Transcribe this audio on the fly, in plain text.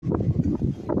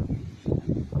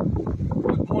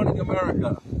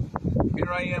America.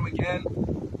 Here I am again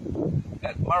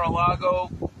at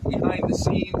Mar-a-lago, behind the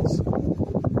scenes,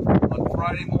 on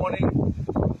Friday morning,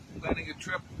 planning a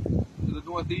trip to the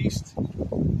Northeast,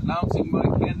 announcing my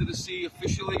candidacy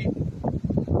officially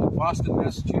in Boston,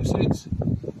 Massachusetts.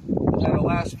 I had the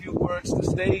last few words to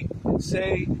state and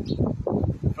say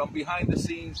from behind the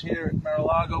scenes here at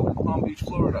Mar-a-lago in Palm Beach,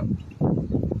 Florida.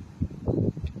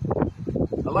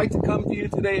 I'd like to come to you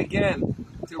today again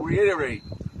to reiterate,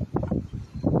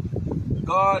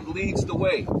 God leads the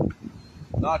way.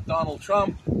 Not Donald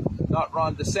Trump, not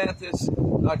Ron DeSantis,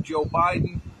 not Joe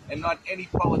Biden, and not any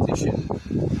politician.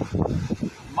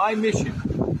 My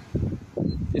mission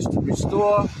is to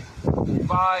restore,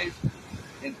 revive,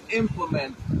 and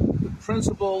implement the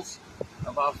principles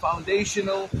of our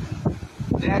foundational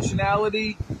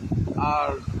nationality,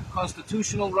 our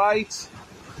constitutional rights,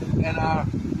 and our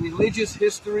religious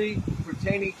history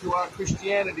pertaining to our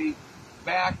Christianity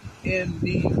back in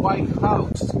the White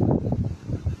House.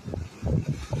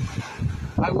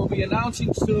 I will be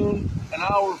announcing soon an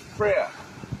hour of prayer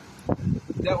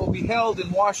that will be held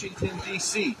in Washington,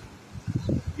 D.C.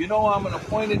 You know I'm an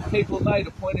appointed papal knight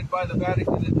appointed by the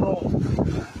Vatican in Rome.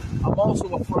 I'm also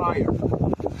a friar.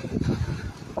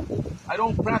 I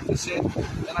don't practice it,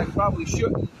 and I probably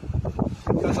shouldn't,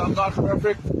 because I'm not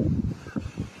perfect,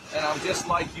 and I'm just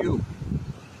like you.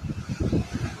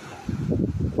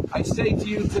 I say to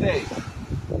you today,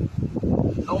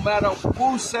 no matter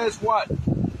who says what,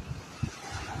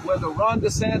 whether Ron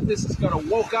DeSantis is going to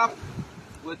woke up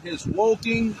with his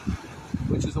woking,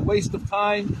 which is a waste of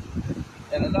time,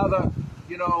 and another,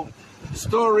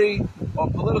 story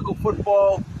or political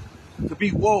football to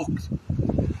be woke.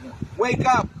 Wake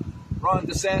up, Ron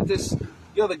DeSantis.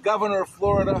 You're the governor of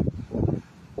Florida.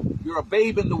 You're a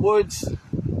babe in the woods.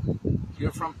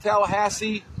 You're from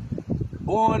Tallahassee,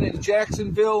 born in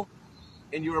Jacksonville,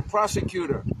 and you're a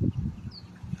prosecutor.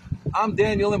 I'm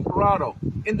Daniel Imperato,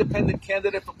 independent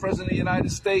candidate for President of the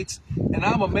United States, and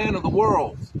I'm a man of the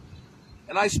world.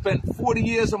 And I spent 40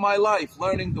 years of my life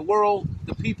learning the world,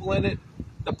 the people in it,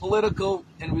 the political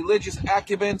and religious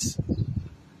acumens,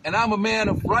 and I'm a man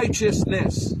of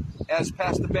righteousness, as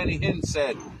Pastor Benny Hinn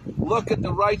said. Look at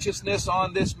the righteousness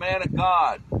on this man of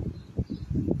God.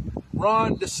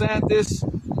 Ron DeSantis,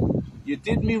 you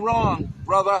did me wrong,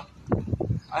 brother.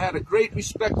 I had a great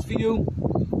respect for you,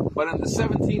 but in the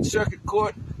 17th Circuit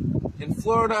Court in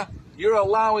Florida, you're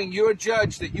allowing your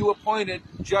judge that you appointed,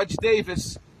 Judge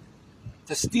Davis,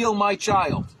 to steal my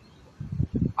child.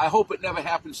 I hope it never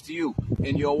happens to you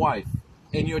and your wife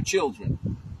and your children.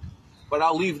 But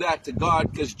I'll leave that to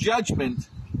God, because judgment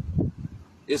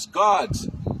is God's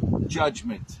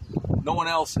judgment, no one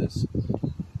else's.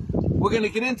 We're going to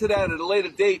get into that at a later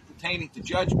date pertaining to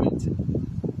judgment.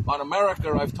 On America,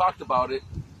 I've talked about it,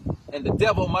 and the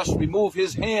devil must remove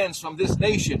his hands from this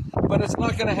nation. But it's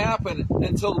not going to happen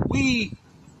until we,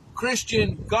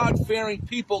 Christian, God-fearing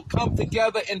people, come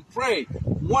together and pray.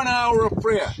 1 hour of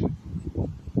prayer.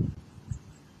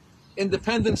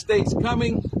 Independence Day's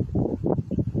coming.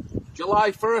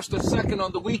 July 1st or 2nd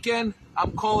on the weekend.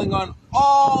 I'm calling on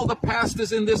all the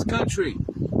pastors in this country.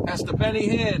 Pastor Benny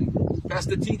Hinn,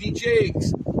 Pastor T.D.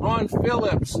 Jakes, Ron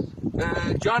Phillips,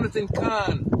 Jonathan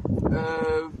Kahn,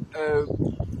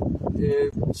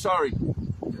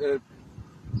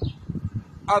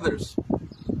 others.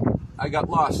 I got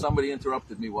lost. Somebody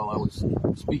interrupted me while I was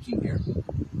speaking here.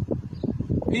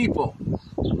 People,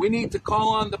 we need to call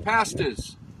on the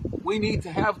pastors. We need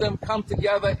to have them come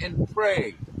together and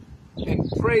pray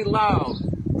loud.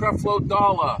 Creflo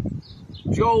Dollar,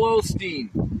 Joel Osteen,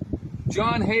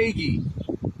 John Hagee.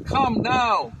 Come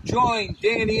now, join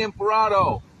Danny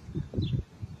Imperato.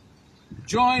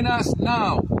 Join us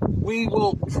now. We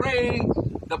will pray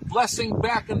the blessing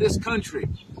back in this country.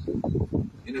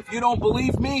 And if you don't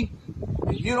believe me,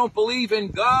 and you don't believe in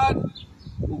God,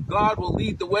 who God will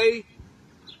lead the way,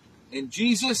 in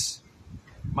Jesus,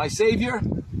 my Savior,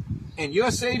 and your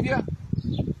Savior,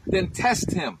 then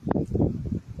test him.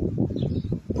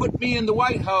 Put me in the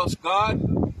White House, God,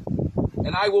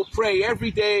 and I will pray every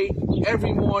day,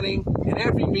 every morning, and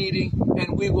every meeting,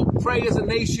 and we will pray as a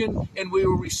nation, and we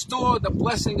will restore the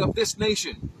blessing of this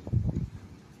nation.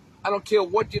 I don't care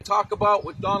what you talk about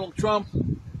with Donald Trump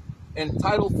and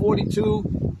Title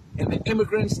 42 and the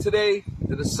immigrants today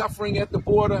that are suffering at the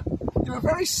border. There are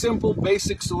very simple,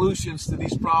 basic solutions to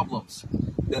these problems.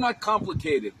 They're not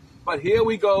complicated. But here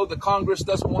we go. The Congress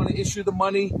doesn't want to issue the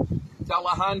money to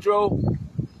Alejandro,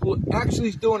 who actually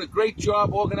is doing a great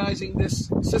job organizing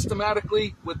this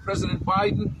systematically with President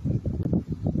Biden.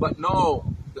 But no,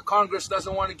 the Congress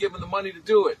doesn't want to give him the money to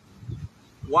do it.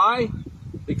 Why?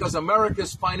 Because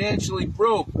America's financially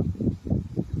broke.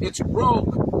 It's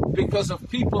broke because of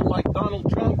people like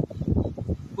Donald Trump,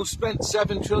 who spent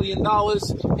 $7 trillion,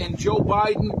 and Joe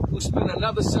Biden, who spent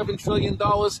another $7 trillion,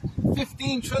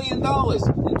 $15 trillion.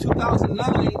 In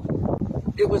 2009,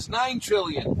 it was $9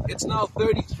 trillion. It's now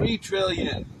 $33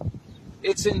 trillion.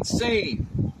 It's insane.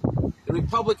 The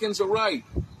Republicans are right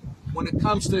when it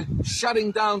comes to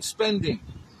shutting down spending.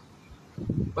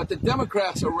 But the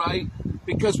Democrats are right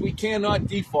because we cannot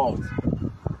default,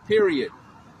 period.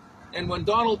 And when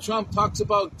Donald Trump talks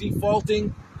about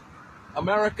defaulting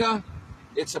America,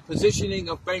 it's a positioning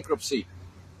of bankruptcy.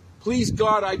 Please,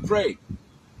 God, I pray.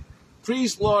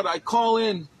 Please, Lord, I call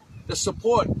in the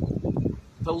support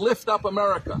to lift up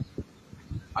America.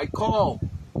 I call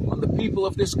on the people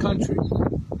of this country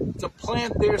to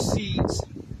plant their seeds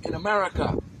in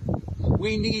America.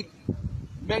 We need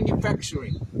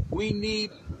manufacturing. We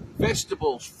need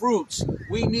vegetables, fruits.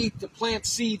 We need to plant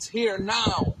seeds here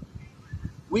now.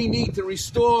 We need to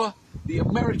restore the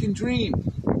American dream.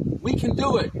 We can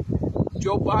do it.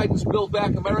 Joe Biden's Build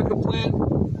Back America plan.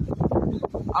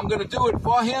 I'm going to do it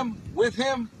for him, with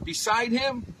him, beside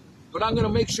him, but I'm going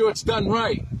to make sure it's done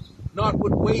right, not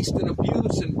with waste and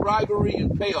abuse and bribery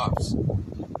and payoffs.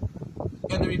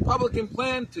 And the Republican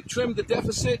plan to trim the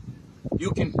deficit,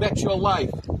 you can bet your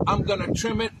life I'm going to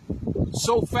trim it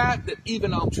so fat that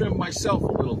even I'll trim myself a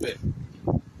little bit.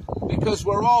 Because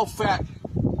we're all fat.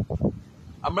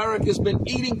 America's been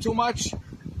eating too much,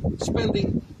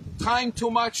 spending time too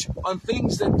much on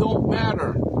things that don't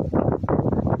matter.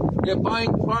 They're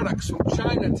buying products from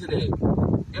China today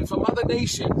and from other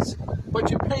nations, but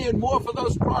you're paying more for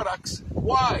those products.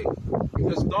 Why?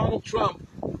 Because Donald Trump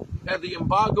had the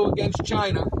embargo against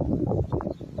China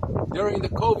during the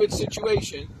COVID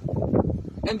situation,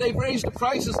 and they've raised the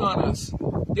prices on us.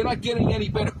 You're not getting any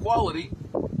better quality.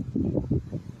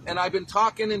 And I've been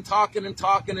talking and talking and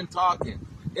talking and talking.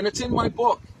 And it's in my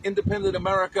book, Independent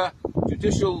America,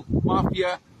 Judicial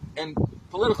Mafia, and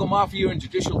Political Mafia and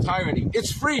Judicial Tyranny.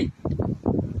 It's free.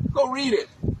 Go read it.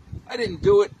 I didn't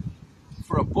do it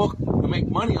for a book to make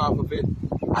money off of it.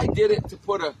 I did it to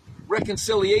put a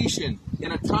reconciliation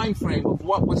in a time frame of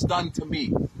what was done to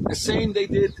me. The same they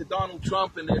did to Donald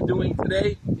Trump and they're doing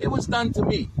today, it was done to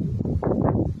me.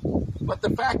 But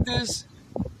the fact is,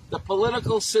 the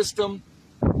political system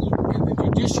and the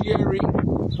judiciary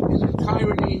and the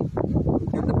tyranny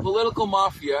and the political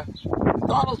mafia,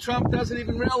 Donald Trump doesn't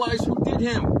even realize who did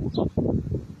him.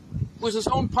 It was his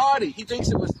own party. He thinks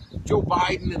it was Joe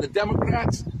Biden and the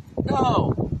Democrats.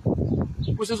 No,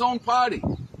 it was his own party.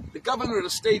 The governor of the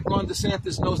state, Ron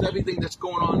DeSantis, knows everything that's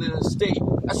going on in the state,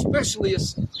 especially a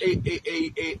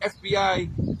FBI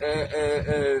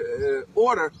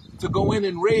order to go in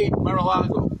and raid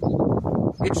Mar-a-lago.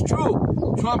 It's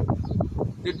true. Trump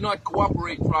did not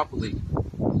cooperate properly.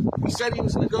 He said he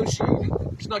was negotiating.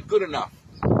 It's not good enough.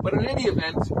 But in any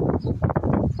event,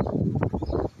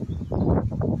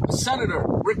 Senator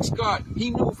Rick Scott,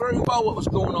 he knew very well what was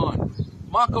going on.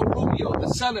 Marco Rubio, the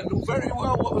senator, knew very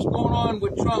well what was going on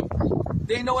with Trump.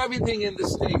 They know everything in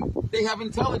this thing. They have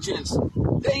intelligence.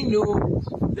 They knew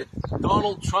that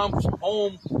Donald Trump's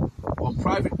home or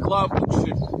private club, which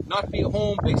should not be a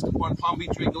home based upon Palm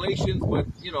Beach regulations, but,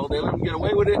 you know, they let him get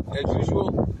away with it, as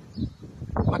usual.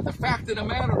 But the fact of the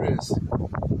matter is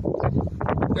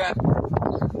that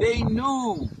they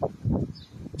knew,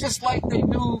 just like they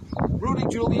knew Rudy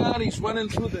Giuliani's running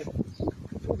through the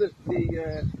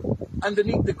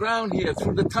underneath the ground here,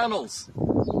 through the tunnels.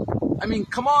 I mean,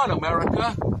 come on,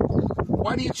 America.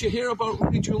 Why didn't you hear about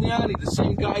Rudy Giuliani, the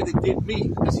same guy that did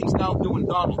me, as he's now doing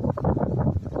Donald?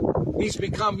 He's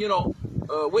become, you know,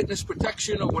 witness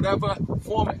protection or whatever,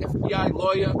 former FBI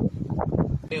lawyer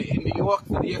in New York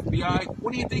for the FBI.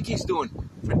 What do you think he's doing?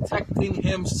 Protecting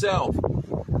himself.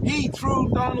 He threw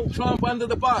Donald Trump under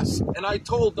the bus. And I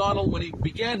told Donald when he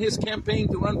began his campaign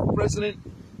to run for president,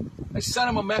 I sent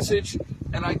him a message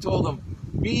and I told him,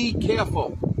 be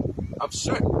careful of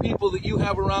certain people that you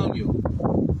have around you.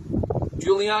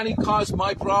 Giuliani caused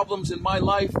my problems in my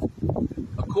life.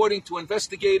 According to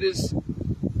investigators,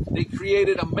 they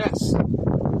created a mess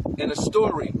and a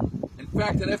story. In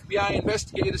fact, an FBI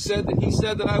investigator said that he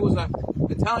said that I was an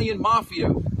Italian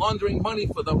mafia laundering money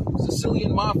for the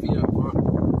Sicilian mafia for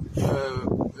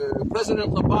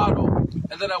President Lobato,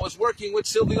 and that I was working with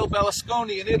Silvio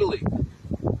Berlusconi in Italy.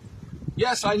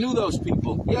 Yes, I knew those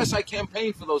people. Yes, I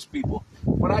campaigned for those people.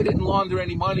 But I didn't launder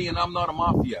any money, and I'm not a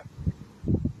mafia.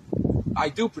 I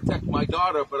do protect my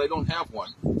daughter, but I don't have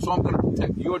one. So I'm going to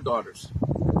protect your daughters.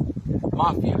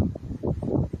 Mafia.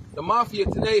 The mafia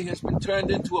today has been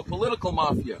turned into a political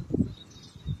mafia.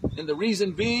 And the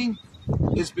reason being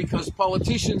is because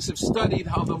politicians have studied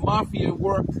how the mafia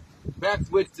worked back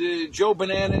with Joe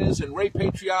Bananas and Ray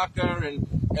Patriarca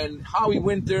and Howie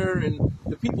Winter and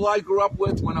the people I grew up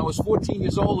with when I was 14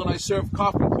 years old and I served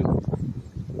coffee to.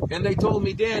 And they told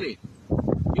me, Danny,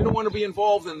 you don't want to be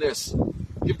involved in this.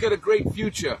 You've got a great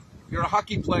future. You're a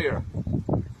hockey player.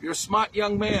 You're a smart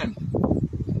young man.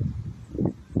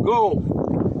 Go.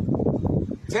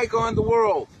 Take on the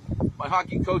world. My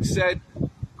hockey coach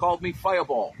called me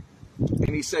Fireball. And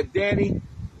he said, Danny,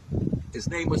 his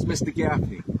name was Mr.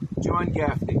 Gaffney, John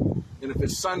Gaffney. And if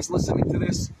his son's listening to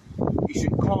this, he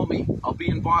should call me. I'll be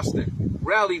in Boston.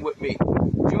 Rally with me.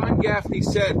 John Gaffney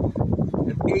said,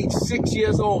 at age 6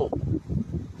 years old,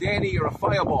 Danny, you're a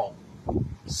fireball.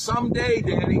 Someday,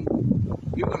 Danny,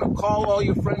 you're going to call all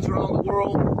your friends around the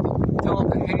world, tell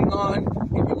them to hang on,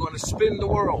 and you're going to spin the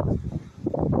world.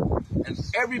 And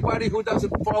everybody who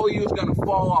doesn't follow you is going to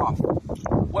fall off.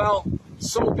 Well,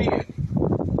 so be it.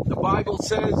 The Bible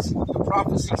says, the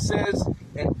prophecy says,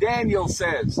 and Daniel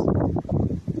says,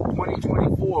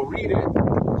 2024, read it.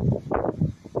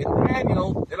 In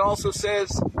Daniel, it also says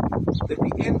that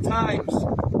the end times,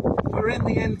 we're in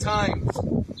the end times.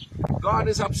 God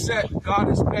is upset, God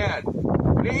is bad.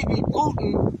 Maybe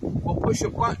Putin will push a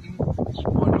button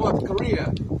on North Korea,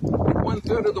 and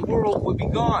 1/3 of the world will be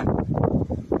gone.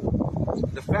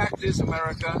 The fact is,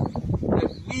 America,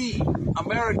 that we,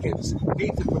 Americans,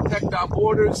 need to protect our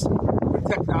borders,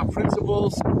 protect our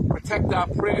principles, protect our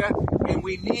prayer, and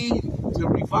we need to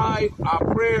revive our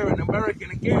prayer in America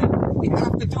again. We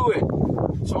have to do it.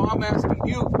 So I'm asking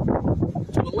you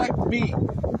to elect me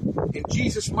in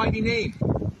Jesus' mighty name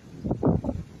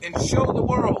and show the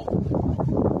world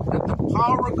that the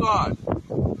power of God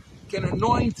can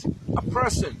anoint a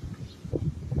person,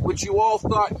 which you all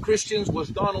thought Christians was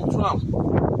Donald Trump.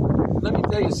 Let me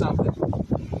tell you something.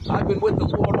 I've been with the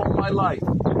Lord all my life.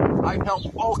 I've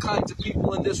helped all kinds of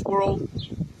people in this world,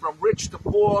 from rich to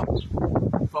poor,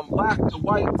 from black to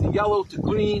white to yellow to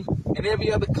green, and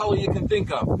every other color you can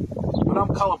think of. But I'm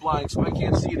colorblind, so I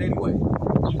can't see it anyway.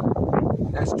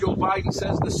 As Joe Biden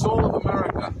says, the soul of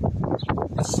America.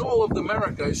 The soul of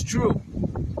America is true.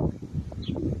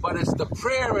 But it's the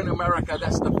prayer in America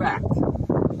that's the fact.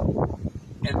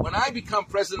 And when I become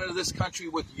president of this country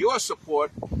with your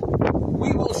support,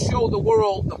 we will show the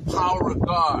world the power of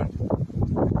God.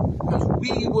 Because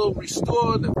we will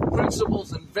restore the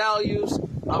principles and values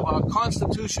of our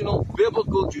constitutional,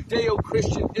 biblical,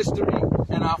 Judeo-Christian history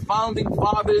and our founding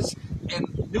fathers and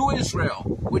New Israel,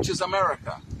 which is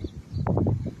America.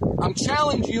 I'm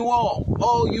challenging you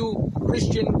all you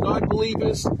Christian God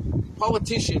believers,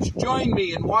 politicians, join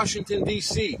me in Washington,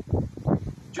 D.C.,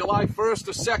 July 1st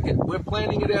or 2nd. We're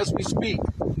planning it as we speak.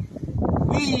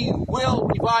 We will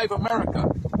revive America.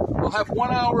 We'll have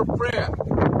 1 hour of prayer.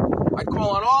 I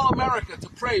call on all America to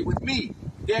pray with me,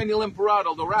 Daniel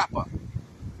Imperato, the rapper.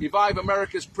 Revive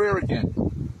America's prayer again.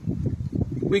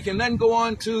 We can then go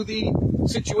on to the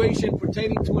situation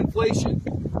pertaining to inflation.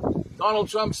 Donald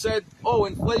Trump said, oh,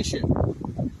 inflation.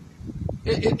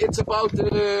 It's about,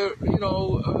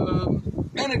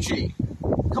 energy.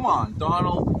 Come on,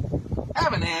 Donald.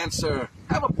 Have an answer.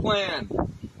 Have a plan.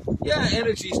 Yeah,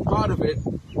 energy's part of it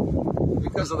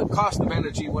because of the cost of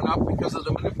energy went up because of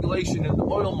the manipulation in the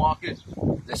oil market.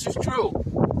 This is true.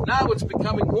 Now it's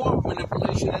becoming more of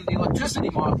manipulation in the electricity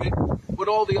market with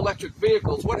all the electric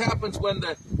vehicles. What happens when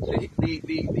the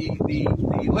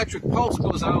electric pulse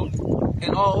goes out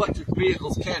and all electric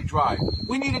vehicles can't drive?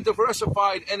 We need a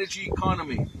diversified energy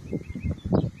economy.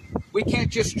 We can't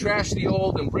just trash the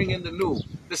old and bring in the new.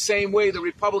 The same way the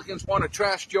Republicans want to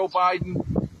trash Joe Biden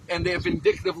and they're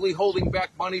vindictively holding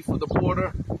back money for the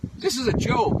border. This is a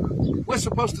joke. We're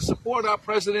supposed to support our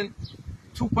president.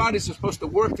 Two parties are supposed to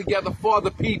work together for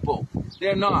the people.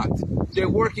 They're not. They're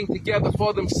working together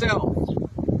for themselves.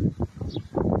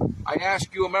 I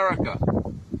ask you, America,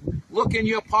 look in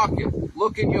your pocket.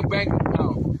 Look in your bank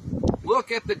account.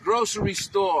 Look at the grocery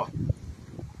store.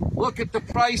 Look at the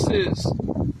prices.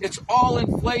 It's all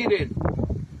inflated.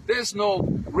 There's no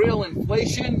real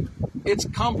inflation. It's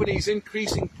companies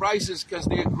increasing prices because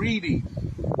they're greedy.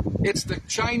 It's the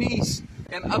Chinese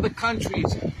and other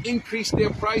countries increase their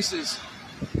prices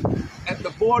at the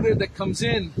border that comes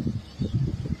in,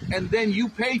 and then you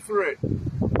pay for it.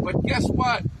 But guess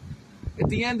what? At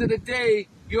the end of the day,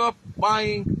 you're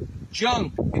buying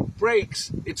junk. It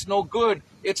breaks. It's no good.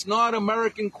 It's not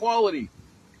American quality.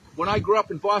 When I grew up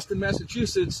in Boston,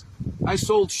 Massachusetts, I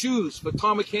sold shoes for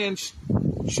Tom McCann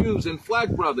Shoes and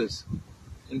Flag Brothers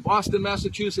in Boston,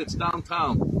 Massachusetts,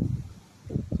 downtown.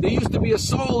 There used to be a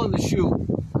sole in the shoe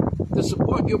to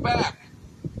support your back.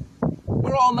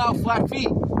 We're all now flat feet.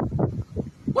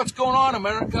 What's going on,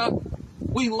 America?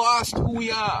 We lost who we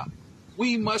are.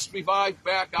 We must revive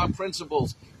back our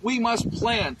principles. We must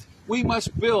plant, we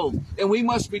must build, and we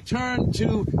must return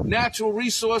to natural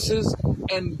resources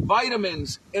and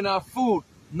vitamins in our food,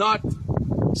 not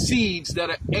seeds that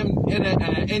are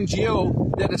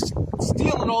NGO that are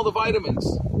stealing all the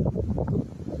vitamins.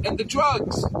 And the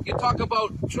drugs, you talk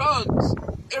about drugs,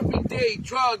 every day,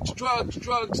 drugs,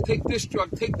 take this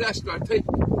drug, take that drug,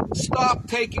 stop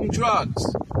taking drugs.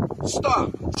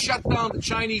 Stop. Shut down the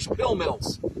Chinese pill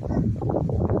mills.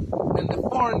 And the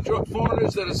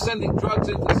foreigners that are sending drugs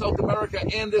into South America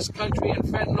and this country and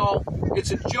fentanyl,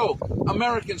 it's a joke.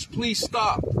 Americans, please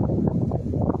stop.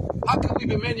 How can we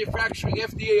be manufacturing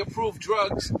FDA-approved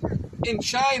drugs in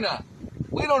China?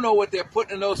 We don't know what they're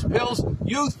putting in those pills.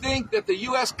 You think that the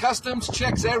U.S. Customs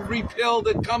checks every pill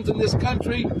that comes in this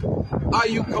country? Are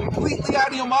you completely out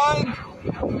of your mind?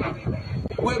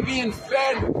 We're being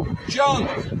fed junk.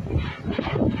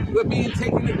 We're being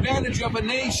taken advantage of a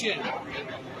nation.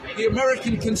 The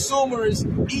American consumer is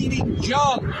eating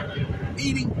junk,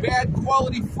 eating bad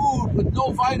quality food with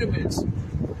no vitamins.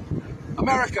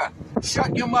 America,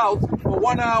 shut your mouth for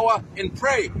 1 hour and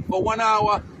pray for 1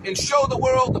 hour and show the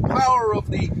world the power of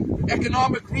the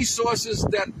economic resources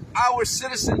that our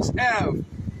citizens have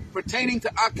pertaining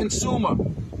to our consumer.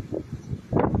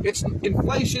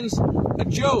 Inflation's a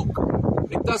joke.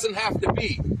 It doesn't have to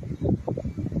be.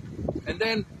 And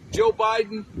then Joe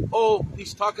Biden,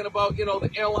 he's talking about, the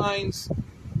airlines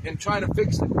and trying to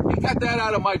fix it. He got that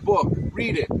out of my book.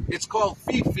 Read it. It's called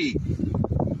Fee. Fee.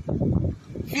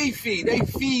 They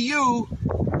fee you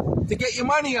to get your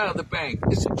money out of the bank.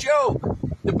 It's a joke.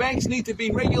 The banks need to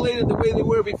be regulated the way they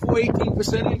were before,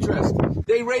 18% interest.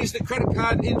 They raised the credit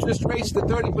card interest rates to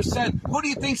 30%. Who do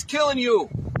you think's killing you?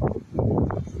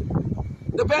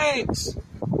 The banks.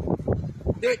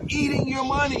 They're eating your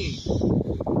money.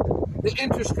 The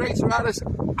interest rates are out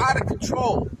of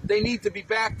control. They need to be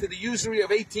back to the usury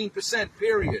of 18%,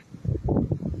 period.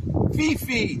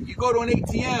 Fee. You go to an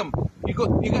ATM. You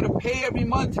got to pay every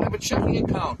month to have a checking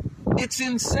account. It's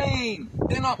insane.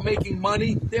 They're not making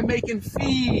money. They're making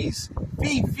fees.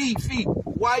 Fee.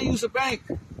 Why use a bank?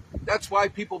 That's why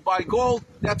people buy gold.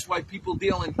 That's why people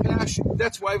deal in cash.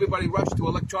 That's why everybody rushes to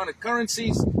electronic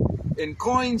currencies and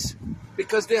coins,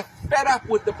 because they're fed up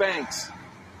with the banks.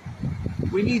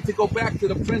 We need to go back to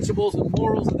the principles and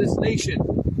morals of this nation.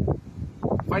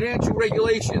 Financial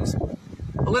regulations.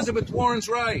 Elizabeth Warren's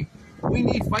right. We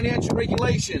need financial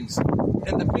regulations.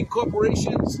 And the big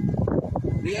corporations,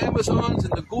 the Amazons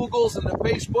and the Googles and the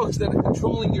Facebooks that are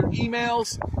controlling your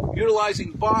emails,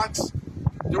 utilizing bots,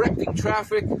 directing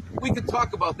traffic, we could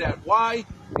talk about that. Why?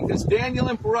 Because Daniel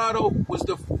Imperato was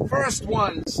the first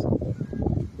ones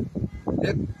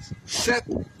that set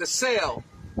the sail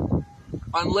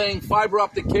on laying fiber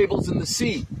optic cables in the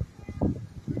sea.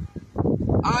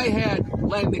 I had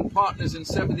landing partners in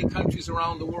 70 countries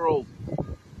around the world.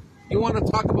 You want to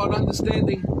talk about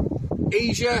understanding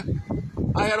Asia?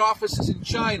 I had offices in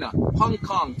China, Hong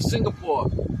Kong, Singapore,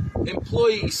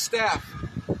 employees, staff,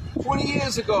 20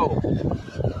 years ago.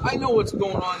 I know what's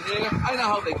going on there. I know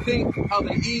how they think, how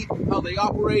they eat, how they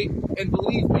operate, and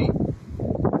believe me,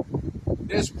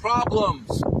 there's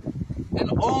problems.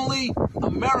 And only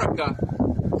America,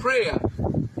 prayer,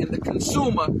 and the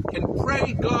consumer can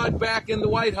pray God back in the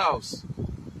White House.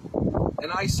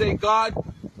 And I say, God,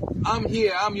 I'm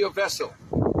here, I'm your vessel.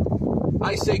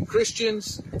 I say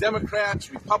Christians,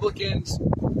 Democrats, Republicans,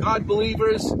 God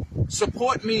believers,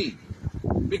 support me.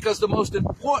 Because the most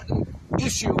important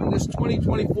issue in this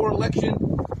 2024 election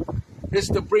is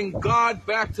to bring God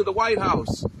back to the White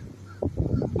House.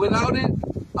 Without it,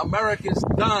 America's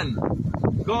done,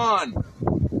 gone.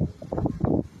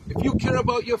 If you care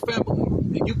about your family,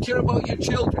 and you care about your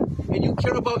children, and you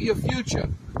care about your future,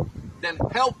 then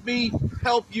help me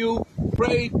help you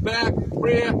pray back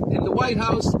prayer in the White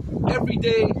House every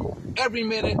day, every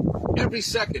minute, every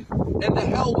second. And the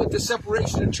hell with the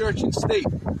separation of church and state.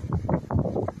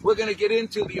 We're going to get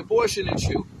into the abortion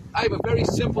issue. I have a very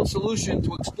simple solution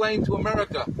to explain to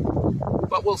America,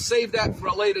 but we'll save that for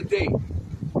a later date.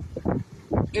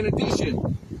 In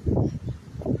addition,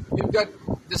 you've got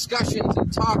discussions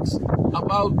and talks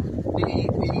about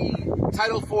the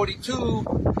Title 42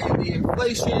 and the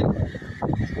inflation,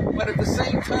 but at the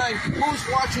same time, who's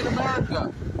watching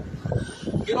America?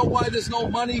 You know why there's no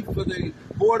money for the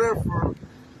border for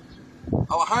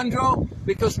Alejandro?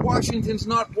 Because Washington's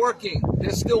not working.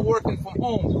 They're still working from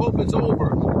home. COVID's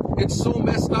over. It's so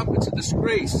messed up, it's a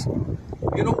disgrace.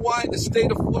 You know why the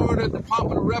state of Florida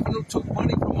Department of Revenue took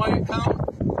money from my account?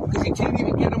 Because you can't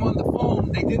even get them on the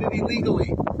phone. They did it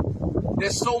illegally. They're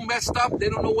so messed up, they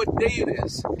don't know what day it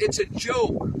is. It's a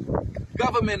joke.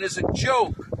 Government is a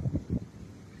joke.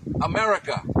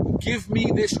 America, give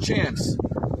me this chance.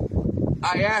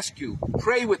 I ask you,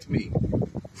 pray with me.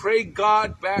 Pray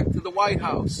God back to the White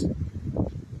House.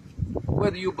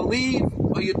 Whether you believe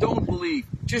or you don't believe,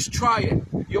 just try it.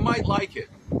 You might like it.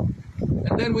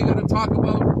 And then we're going to talk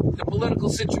about the political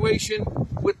situation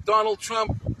with Donald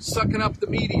Trump sucking up the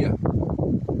media.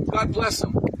 God bless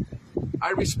him.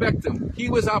 I respect him. He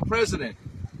was our president.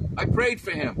 I prayed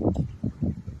for him.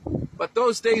 But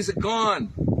those days are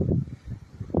gone.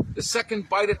 The second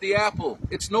bite at the apple,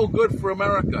 it's no good for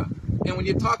America. And when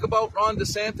you talk about Ron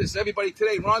DeSantis, everybody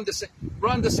today, Ron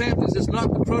DeSantis is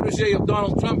not the protege of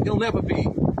Donald Trump. He'll never be.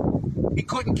 He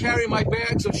couldn't carry my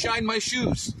bags or shine my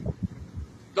shoes.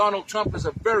 Donald Trump is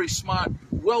a very smart,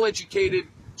 well-educated,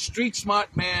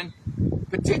 street-smart man,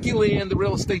 particularly in the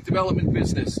real estate development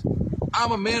business.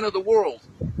 I'm a man of the world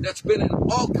that's been in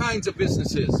all kinds of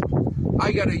businesses.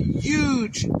 I got a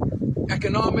huge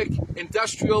economic,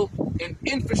 industrial, and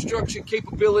infrastructure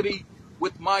capability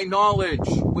with my knowledge,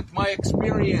 with my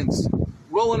experience,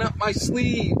 rolling up my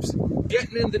sleeves,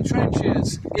 getting in the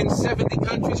trenches in 70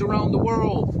 countries around the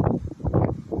world.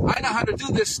 I know how to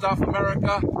do this stuff,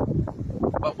 America,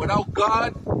 but without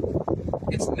God,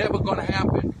 it's never going to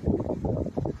happen.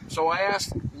 So I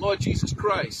ask Lord Jesus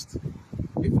Christ,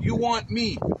 if you want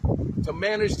me to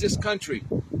manage this country,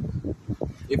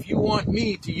 if you want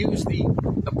me to use the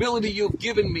ability you've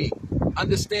given me,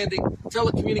 understanding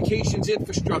telecommunications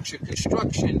infrastructure,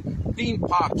 construction, theme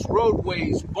parks,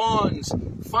 roadways, bonds,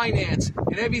 finance,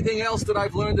 and everything else that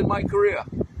I've learned in my career,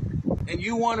 and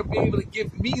you want to be able to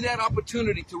give me that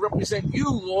opportunity to represent you,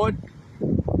 Lord,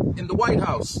 in the White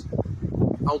House,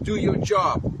 I'll do your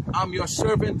job. I'm your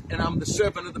servant, and I'm the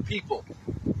servant of the people.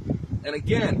 And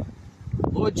again,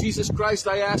 Lord Jesus Christ,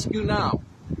 I ask you now,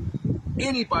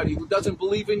 anybody who doesn't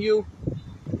believe in you,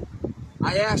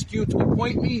 I ask you to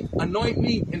appoint me, anoint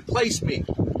me, and place me.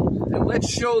 And let's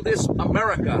show this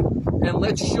America, and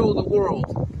let's show the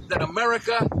world that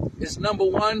America is number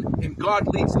one, and God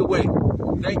leads the way.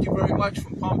 Thank you very much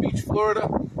from Palm Beach, Florida,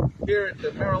 here at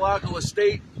the Mar-a-lago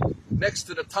estate, next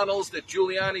to the tunnels that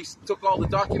Giuliani took all the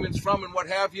documents from and what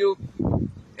have you.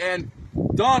 And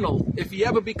Donald, if he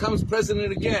ever becomes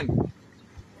president again,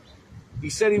 he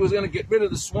said he was going to get rid of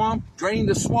the swamp, drain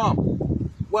the swamp.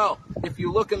 Well, if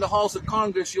you look in the halls of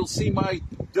Congress, you'll see my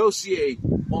dossier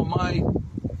or my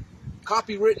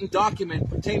copywritten document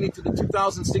pertaining to the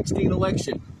 2016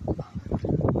 election.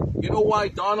 You know why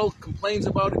Donald complains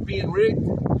about it being rigged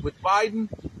with Biden?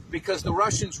 Because the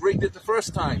Russians rigged it the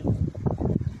first time.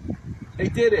 They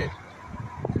did it.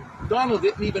 Donald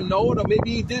didn't even know it, or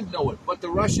maybe he did know it, but the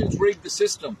Russians rigged the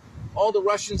system. All the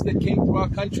Russians that came to our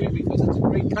country, because it's a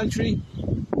great country,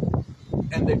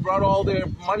 and they brought all their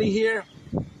money here,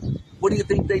 what do you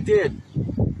think they did?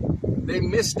 They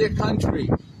missed their country.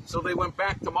 So they went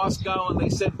back to Moscow and they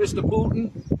said, Mr.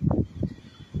 Putin,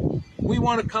 we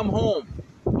want to come home,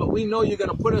 but we know you're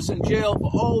going to put us in jail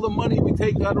for all the money we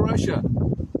take out of Russia.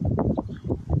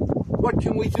 What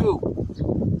can we do?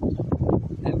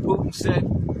 And Putin said,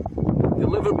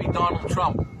 deliver me Donald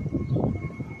Trump.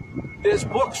 There's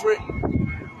books written.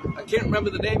 I can't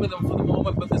remember the name of them for the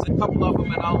moment, but there's a couple of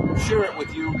them, and I'll share it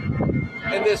with you.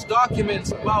 And there's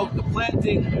documents about the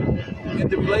planting and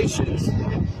the relations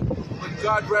with,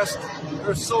 God rest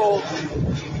her soul,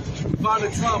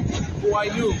 Ivana Trump, who I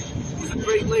knew was a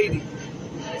great lady.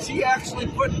 She actually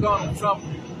put Donald Trump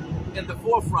in the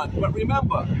forefront. But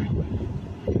remember,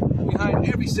 behind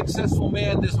every successful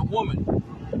man, there's a woman,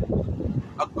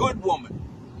 a good woman.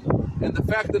 And the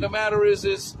fact of the matter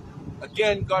is,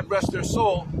 again, God rest her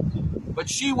soul, but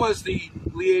she was the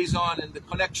liaison and the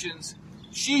connections.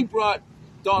 She brought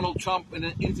Donald Trump in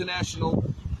an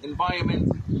international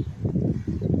environment.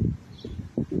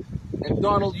 And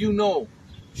Donald, you know,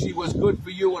 she was good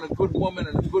for you and a good woman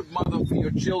and a good mother for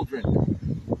your children.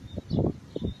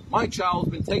 My child's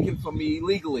been taken from me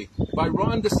illegally by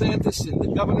Ron DeSantis in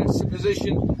the governor's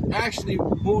position, Ashley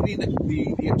Moody,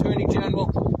 the Attorney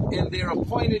General, and their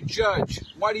appointed judge.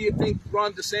 Why do you think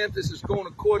Ron DeSantis is going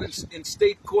to court in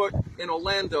state court in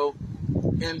Orlando,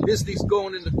 and Disney's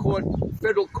going into court,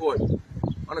 federal court,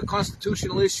 on a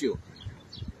constitutional issue?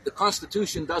 The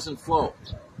Constitution doesn't flow.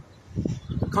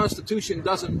 The Constitution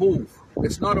doesn't move.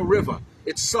 It's not a river.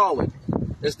 It's solid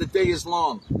as the day is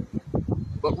long.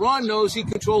 But Ron knows he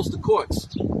controls the courts,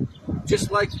 just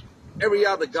like every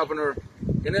other governor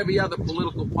and every other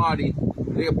political party.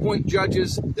 They appoint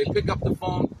judges. They pick up the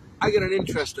phone. I get an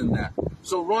interest in that.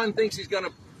 So Ron thinks he's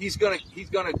gonna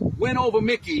win over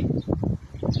Mickey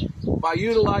by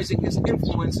utilizing his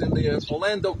influence in the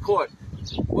Orlando court.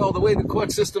 Well, the way the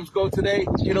court systems go today,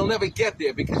 it'll never get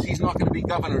there because he's not going to be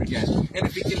governor again. And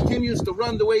if he continues to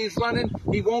run the way he's running,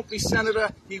 he won't be senator,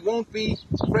 he won't be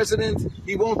president,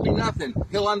 he won't be nothing.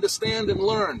 He'll understand and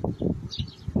learn.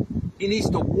 He needs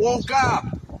to woke up.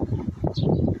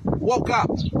 Woke up.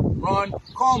 Ron,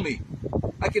 call me.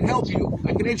 I can help you.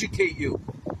 I can educate you.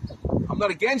 I'm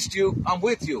not against you. I'm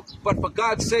with you. But for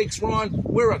God's sakes, Ron,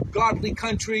 we're a godly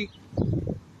country.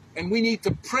 And we need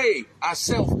to pray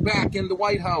ourselves back in the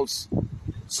White House.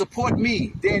 Support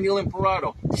me, Daniel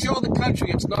Imperato. Show the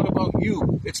country it's not about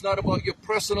you. It's not about your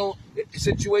personal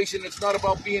situation. It's not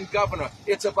about being governor.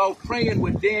 It's about praying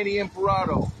with Danny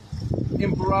Imperato.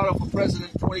 Imperato for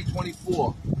president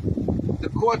 2024. The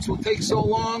courts will take so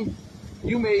long,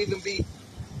 you may even be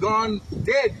gone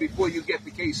dead before you get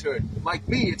the case heard. Like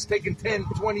me, it's taken 10,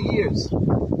 20 years.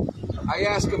 I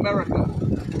ask America,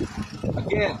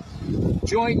 again,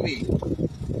 join me.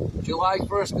 July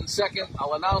 1st and 2nd,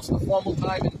 I'll announce the formal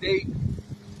time and date.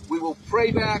 We will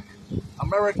pray back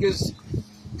America's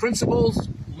principles,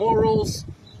 morals,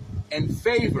 and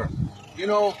favor. You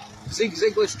know, Zig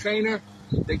Ziglar's trainer,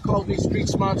 they called me Street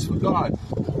Smarts for God.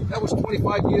 That was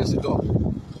 25 years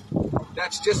ago.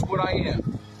 That's just what I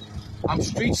am. I'm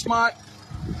street smart,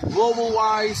 global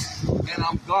wise, and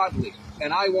I'm godly.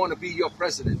 And I want to be your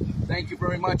president. Thank you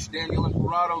very much, Daniel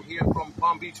Imperato here from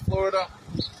Palm Beach, Florida.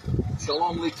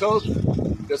 Shalom litot,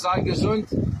 gesei gesund,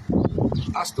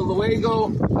 hasta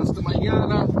luego, hasta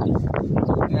mañana,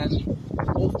 and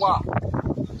au revoir.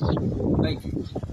 Thank you.